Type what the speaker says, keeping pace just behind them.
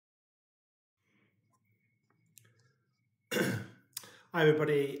Hi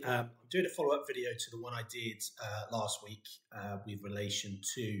everybody, I'm doing a follow-up video to the one I did last week with relation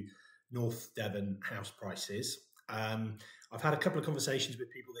to North Devon house prices. I've had a couple of conversations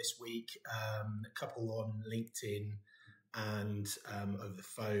with people this week, a couple on LinkedIn and over the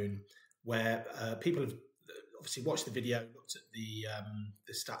phone, where people have obviously watched the video, looked at the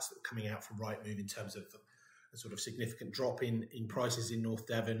stats that were coming out from Rightmove in terms of a sort of significant drop in prices in North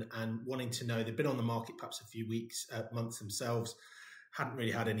Devon, and wanting to know, they've been on the market perhaps a few weeks, months themselves, hadn't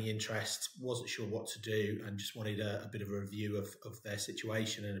really had any interest, wasn't sure what to do, and just wanted a bit of a review of their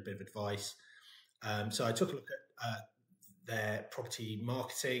situation and a bit of advice. So I took a look at their property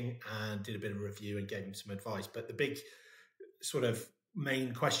marketing and did a bit of a review and gave them some advice. But the big sort of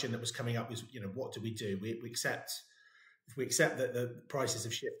main question that was coming up was, what do? We accept, if we accept that the prices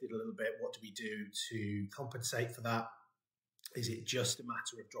have shifted a little bit, what do we do to compensate for that? Is it just a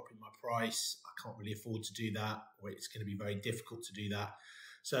matter of dropping my price? I can't really afford to do that, or it's going to be very difficult to do that.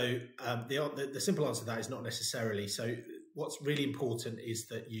 So the simple answer to that is not necessarily. So what's really important is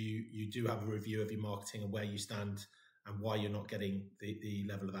that you do have a review of your marketing and where you stand and why you're not getting the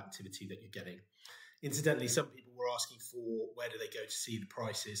level of activity that you're getting. Incidentally, some people were asking for where do they go to see the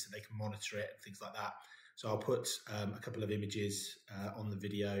prices so they can monitor it and things like that. So I'll put a couple of images on the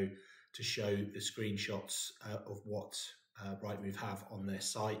video to show the screenshots of what Rightmove have on their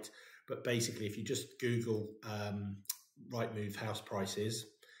site. But basically, if you just Google Rightmove house prices,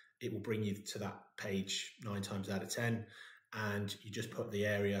 it will bring you to that page 9 times out of 10, and you just put the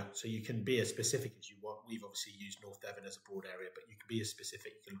area. So you can be as specific as you want. We've obviously used North Devon as a broad area, but you can be as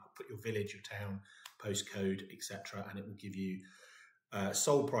specific. You can put your village, your town, postcode, etc., and it will give you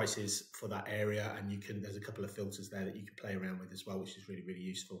sold prices for that area. And there's a couple of filters there that you can play around with as well, which is really, really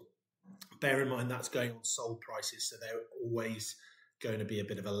useful. Bear in mind that's going on sold prices, so they're always going to be a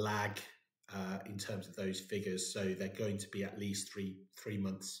bit of a lag in terms of those figures. So they're going to be at least three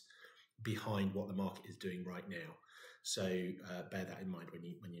months behind what the market is doing right now. So bear that in mind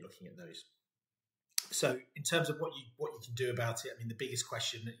when you're looking at those. So in terms of what you can do about it, I mean, the biggest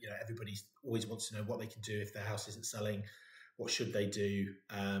question, everybody always wants to know what they can do if their house isn't selling. What should they do?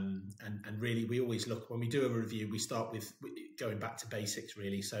 And really, we always look, when we do a review, we start with going back to basics,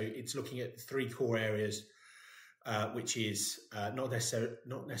 really. So it's looking at 3 core areas, which is not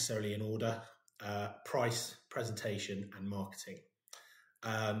necessarily in order: price, presentation, and marketing.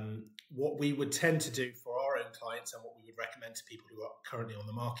 What we would tend to do for our own clients, and what we would recommend to people who are currently on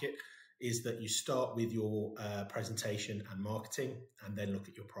the market, is that you start with your presentation and marketing, and then look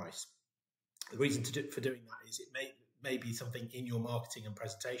at your price. The reason for doing that is it may be something in your marketing and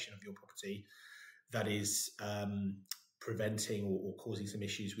presentation of your property that is preventing or causing some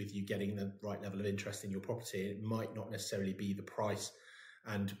issues with you getting the right level of interest in your property. It might not necessarily be the price.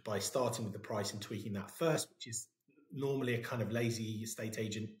 And by starting with the price and tweaking that first, which is normally a kind of lazy estate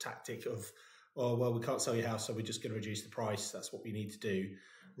agent tactic of, oh, well, we can't sell your house, so we're just going to reduce the price. That's what we need to do,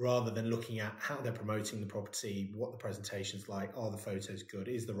 rather than looking at how they're promoting the property, what the presentation's like, are the photos good,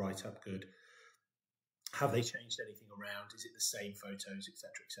 is the write-up good, have they changed anything around? Is it the same photos, etc.,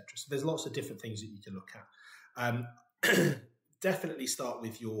 etc.? So there's lots of different things that you can look at. Definitely start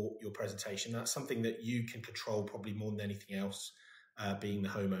with your presentation. That's something that you can control probably more than anything else, being the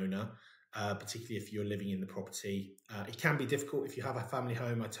homeowner, particularly if you're living in the property. It can be difficult if you have a family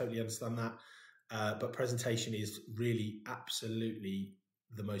home. I totally understand that. But presentation is really absolutely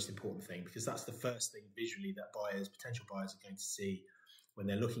the most important thing, because that's the first thing visually that potential buyers are going to see when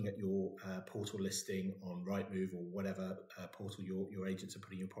they're looking at your portal listing on Rightmove or whatever portal your agents are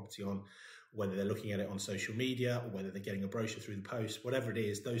putting your property on, whether they're looking at it on social media or whether they're getting a brochure through the post, whatever it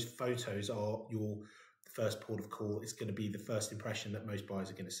is, those photos are your first port of call. It's going to be the first impression that most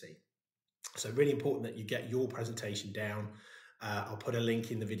buyers are going to see. So really important that you get your presentation down. I'll put a link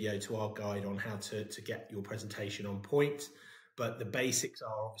in the video to our guide on how to get your presentation on point. But the basics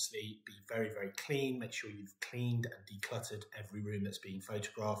are obviously be very, very clean. Make sure you've cleaned and decluttered every room that's being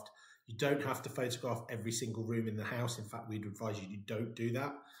photographed. You don't have to photograph every single room in the house. In fact, we'd advise you don't do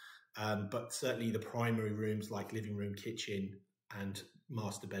that. But certainly the primary rooms like living room, kitchen, and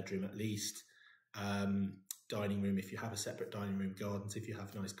master bedroom at least. Dining room, if you have a separate dining room, gardens, if you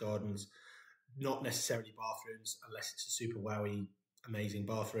have nice gardens. Not necessarily bathrooms, unless it's a super wowy, amazing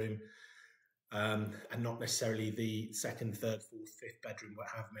bathroom. And not necessarily the 2nd, 3rd, 4th, 5th bedroom,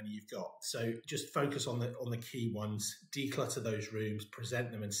 however many you've got. So just focus on the key ones, declutter those rooms,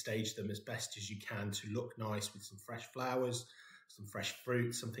 present them and stage them as best as you can to look nice with some fresh flowers, some fresh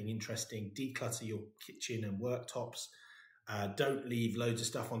fruit, something interesting. Declutter your kitchen and worktops. Don't leave loads of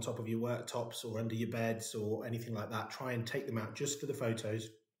stuff on top of your worktops or under your beds or anything like that. Try and take them out just for the photos.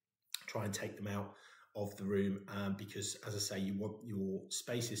 Try and take them out of the room, because, as I say, you want your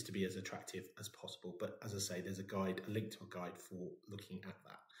spaces to be as attractive as possible. But as I say, there's a link to a guide for looking at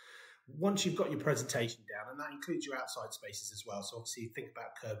that. Once you've got your presentation down, and that includes your outside spaces as well, so obviously think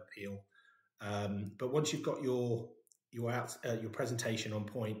about curb appeal. But once you've got your presentation on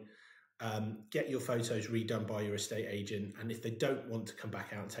point, get your photos redone by your estate agent. And if they don't want to come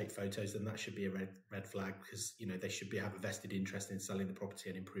back out and take photos, then that should be a red flag, because they should have a vested interest in selling the property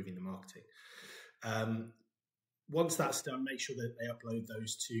and improving the marketing. Once that's done, make sure that they upload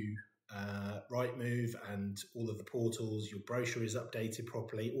those to Rightmove and all of the portals. Your brochure is updated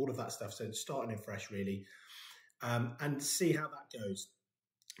properly, all of that stuff. So starting afresh, really, and see how that goes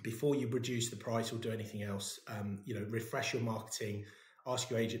before you reduce the price or do anything else. Refresh your marketing.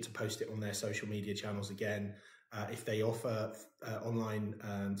 Ask your agent to post it on their social media channels again. If they offer online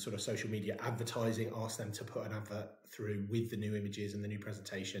sort of social media advertising, ask them to put an advert through with the new images and the new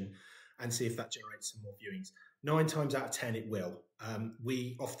presentation, and see if that generates some more viewings. 9 times out of 10, it will.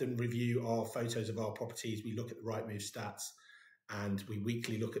 We often review our photos of our properties. We look at the Rightmove stats, and we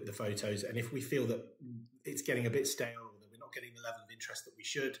weekly look at the photos. And if we feel that it's getting a bit stale, or that we're not getting the level of interest that we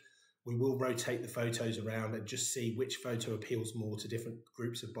should, we will rotate the photos around and just see which photo appeals more to different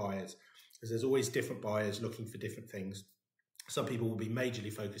groups of buyers, because there's always different buyers looking for different things. Some people will be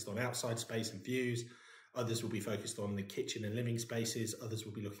majorly focused on outside space and views. Others will be focused on the kitchen and living spaces. Others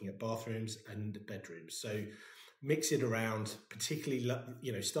will be looking at bathrooms and bedrooms. So mix it around, particularly,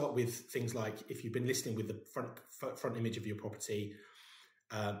 start with things like, if you've been listing with the front image of your property,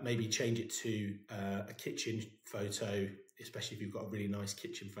 maybe change it to a kitchen photo, especially if you've got a really nice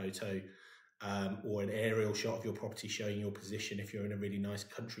kitchen photo, or an aerial shot of your property showing your position if you're in a really nice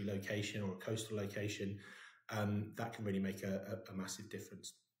country location or a coastal location. That can really make a massive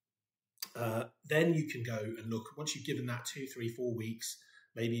difference. Then you can go and look, once you've given that 2, 3, 4 weeks,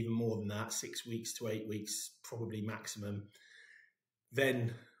 maybe even more than that, 6 weeks to 8 weeks, probably maximum.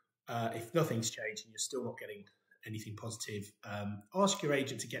 Then if nothing's changed and you're still not getting anything positive, ask your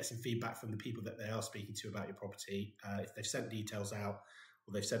agent to get some feedback from the people that they are speaking to about your property. If they've sent details out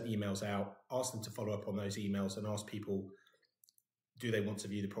or they've sent emails out, ask them to follow up on those emails and ask people, do they want to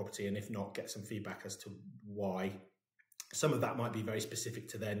view the property? And if not, get some feedback as to why. Some of that might be very specific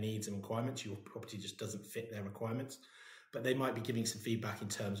to their needs and requirements. Your property just doesn't fit their requirements, but they might be giving some feedback in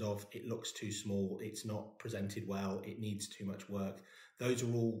terms of it looks too small, it's not presented well, it needs too much work. Those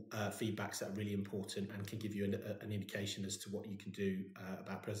are all feedbacks that are really important and can give you an indication as to what you can do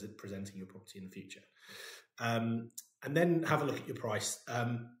about presenting your property in the future. And then have a look at your price.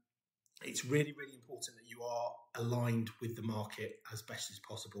 It's really, really important that you are aligned with the market as best as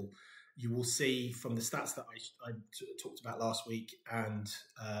possible. You will see from the stats that I talked about last week, and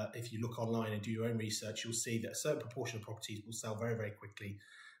if you look online and do your own research, you'll see that a certain proportion of properties will sell very, very quickly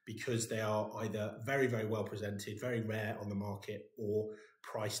because they are either very, very well presented, very rare on the market, or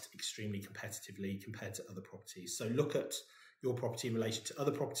priced extremely competitively compared to other properties. So look at your property in relation to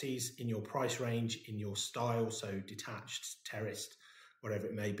other properties in your price range, in your style, so detached, terraced, whatever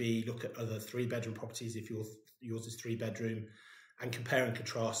it may be. Look at other 3-bedroom properties if yours is 3-bedroom, and compare and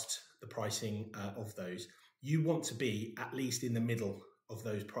contrast the pricing of those. You want to be at least in the middle of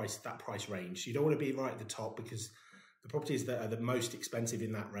that price range. You don't want to be right at the top, because the properties that are the most expensive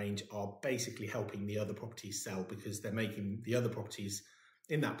in that range are basically helping the other properties sell, because they're making the other properties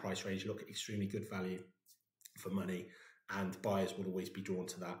in that price range look extremely good value for money, and buyers will always be drawn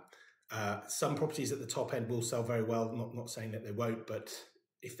to that. Some properties at the top end will sell very well, not saying that they won't, but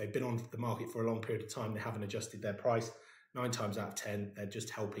if they've been on the market for a long period of time, they haven't adjusted their price. 9 times out of 10, they're just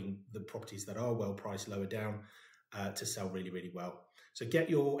helping the properties that are well priced lower down to sell really, really well. So get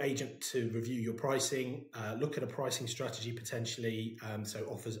your agent to review your pricing, look at a pricing strategy potentially, so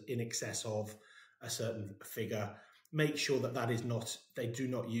offers in excess of a certain figure. Make sure that is not, they do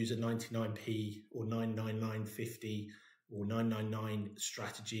not use a 99p or 999.50 or 999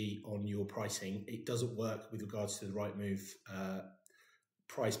 strategy on your pricing. It doesn't work with regards to the Rightmove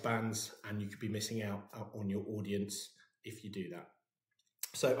price bands, and you could be missing out on your audience if you do that.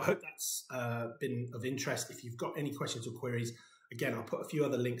 So I hope that's been of interest. If you've got any questions or queries, again, I'll put a few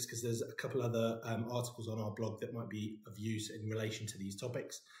other links because there's a couple other articles on our blog that might be of use in relation to these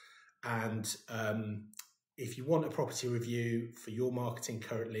topics. And if you want a property review for your marketing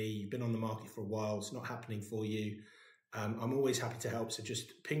currently, you've been on the market for a while, it's not happening for you, I'm always happy to help. So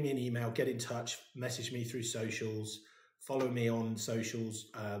just ping me an email, get in touch, message me through socials, follow me on socials.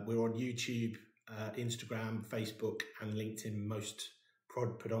 We're on YouTube, Instagram, Facebook, and LinkedIn most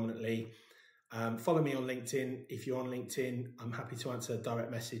predominantly. Follow me on LinkedIn. If you're on LinkedIn, I'm happy to answer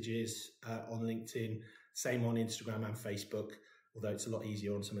direct messages on LinkedIn. Same on Instagram and Facebook. although it's a lot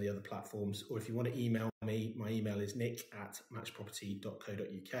easier on some of the other platforms. Or if you want to email me, my email is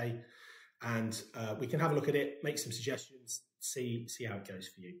nick@matchproperty.co.uk, and we can have a look at it, make some suggestions, see how it goes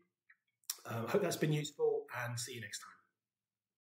for you. I hope that's been useful, and see you next time.